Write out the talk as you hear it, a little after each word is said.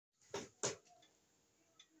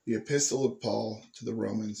The Epistle of Paul to the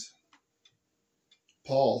Romans.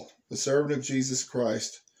 Paul, the servant of Jesus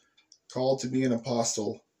Christ, called to be an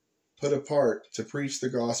apostle, put apart to preach the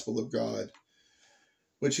gospel of God,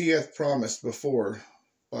 which he hath promised before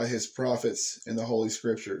by his prophets in the Holy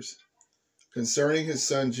Scriptures, concerning his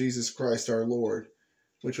Son Jesus Christ our Lord,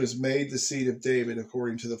 which was made the seed of David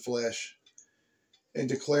according to the flesh, and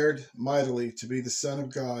declared mightily to be the Son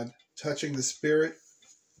of God, touching the Spirit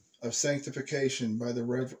of sanctification by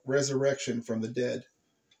the resurrection from the dead,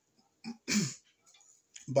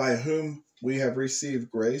 by whom we have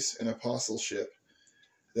received grace and apostleship,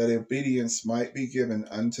 that obedience might be given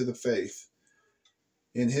unto the faith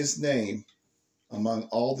in his name among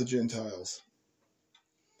all the Gentiles,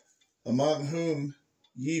 among whom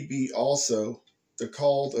ye be also the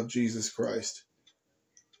called of Jesus Christ.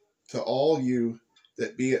 To all you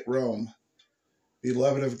that be at Rome,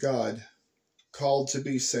 beloved of God, called to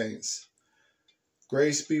be saints,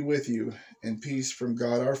 grace be with you, and peace from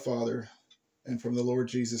God our Father, and from the Lord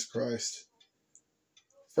Jesus Christ.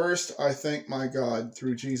 First, I thank my God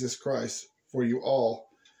through Jesus Christ for you all,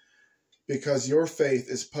 because your faith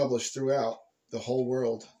is published throughout the whole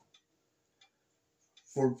world.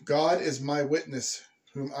 For God is my witness,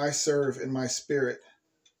 whom I serve in my spirit,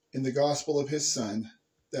 in the gospel of his Son,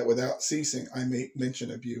 that without ceasing I make mention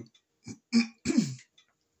of you,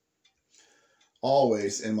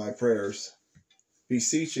 always in my prayers,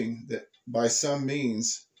 beseeching that by some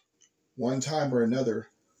means, one time or another,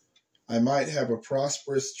 I might have a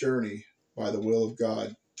prosperous journey by the will of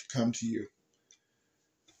God to come to you.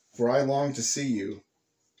 For I long to see you,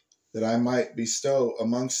 that I might bestow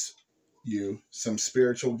amongst you some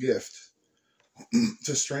spiritual gift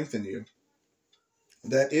to strengthen you.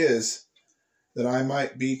 That is, that I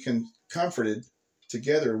might be comforted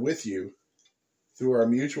together with you through our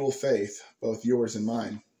mutual faith, both yours and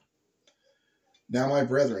mine. Now, my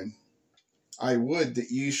brethren, I would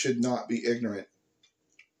that ye should not be ignorant,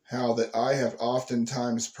 how that I have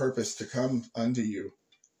oftentimes purposed to come unto you,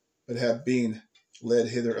 but have been led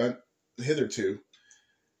hitherto,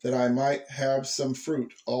 that I might have some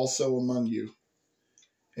fruit also among you,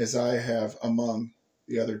 as I have among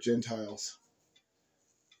the other Gentiles.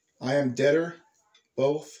 I am debtor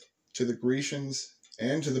both to the Grecians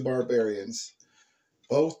and to the barbarians,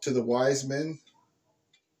 both to the wise men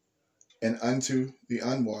and unto the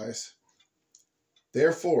unwise.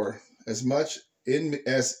 Therefore, as much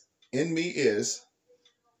as in me is,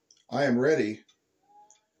 I am ready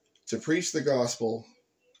to preach the gospel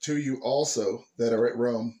to you also that are at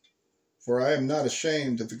Rome. For I am not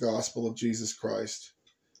ashamed of the gospel of Jesus Christ,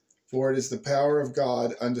 for it is the power of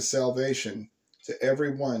God unto salvation to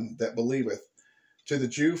every one that believeth, to the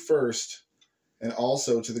Jew first, and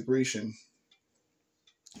also to the Grecian.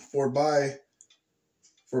 For by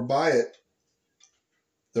it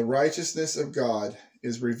the righteousness of God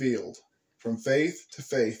is revealed, from faith to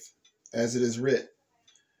faith, as it is writ,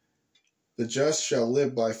 the just shall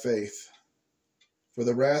live by faith. For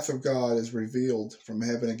the wrath of God is revealed from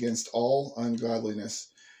heaven against all ungodliness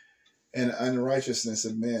and unrighteousness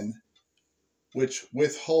of men, which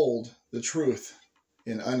withhold the truth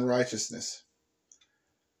in unrighteousness.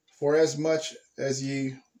 For as much as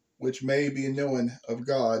ye which may be known of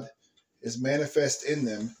God is manifest in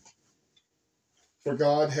them, for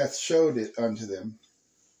God hath showed it unto them.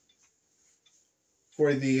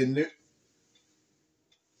 For the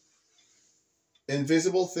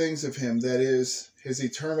invisible things of him, that is, his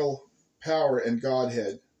eternal power and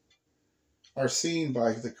Godhead, are seen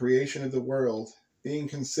by the creation of the world, being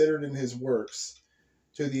considered in his works,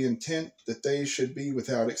 to the intent that they should be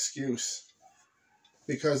without excuse.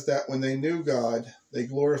 Because that when they knew God, they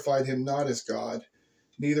glorified him not as God,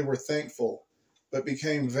 neither were thankful, but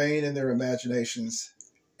became vain in their imaginations,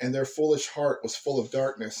 and their foolish heart was full of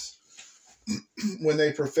darkness. When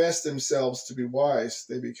they professed themselves to be wise,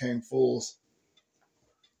 they became fools.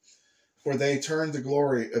 For they turned the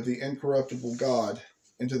glory of the incorruptible God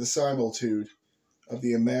into the similitude of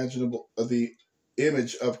the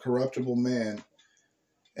image of corruptible man,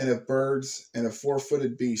 and of birds, and of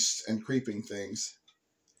four-footed beasts, and creeping things.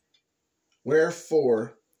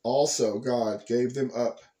 Wherefore also God gave them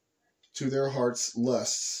up to their hearts'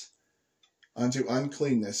 lusts, unto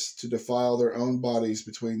uncleanness, to defile their own bodies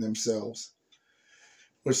between themselves,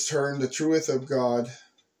 which turned the truth of God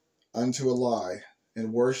unto a lie,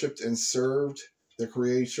 and worshipped and served the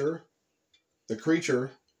creature,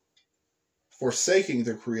 forsaking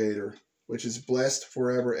the Creator, which is blessed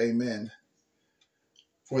forever. Amen.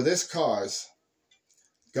 For this cause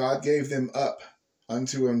God gave them up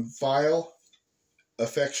unto vile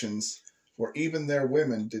affections, for even their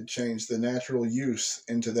women did change the natural use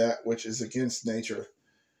into that which is against nature.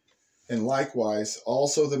 And likewise,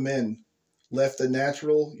 also the men left the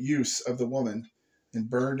natural use of the woman, and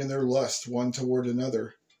burned in their lust one toward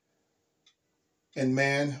another. And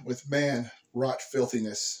man with man wrought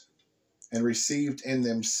filthiness, and received in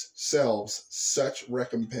themselves such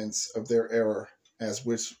recompense of their error as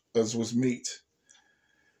was meet.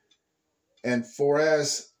 And for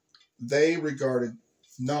as they regarded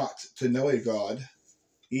not to know a God,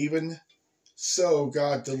 even so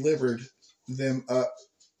God delivered them up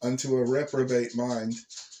unto a reprobate mind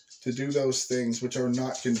to do those things which are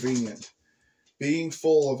not convenient, being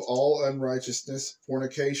full of all unrighteousness,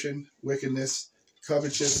 fornication, wickedness,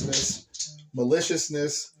 covetousness,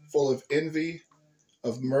 maliciousness, full of envy,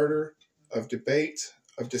 of murder, of debate,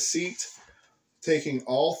 of deceit, taking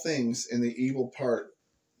all things in the evil part,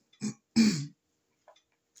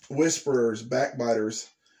 whisperers, backbiters,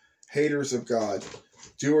 haters of God,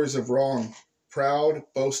 doers of wrong, proud,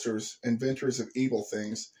 boasters, inventors of evil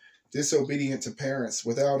things, disobedient to parents,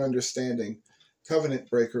 without understanding, covenant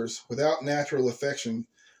breakers, without natural affection,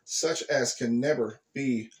 such as can never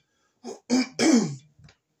be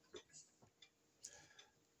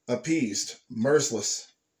appeased, merciless,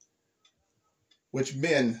 which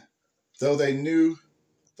men, though they knew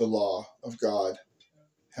the law of God,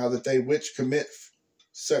 how that they which commit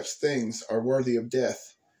such things are worthy of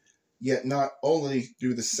death, yet not only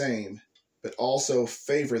do the same, but also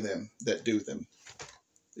favor them that do them.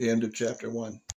 The end of chapter 1.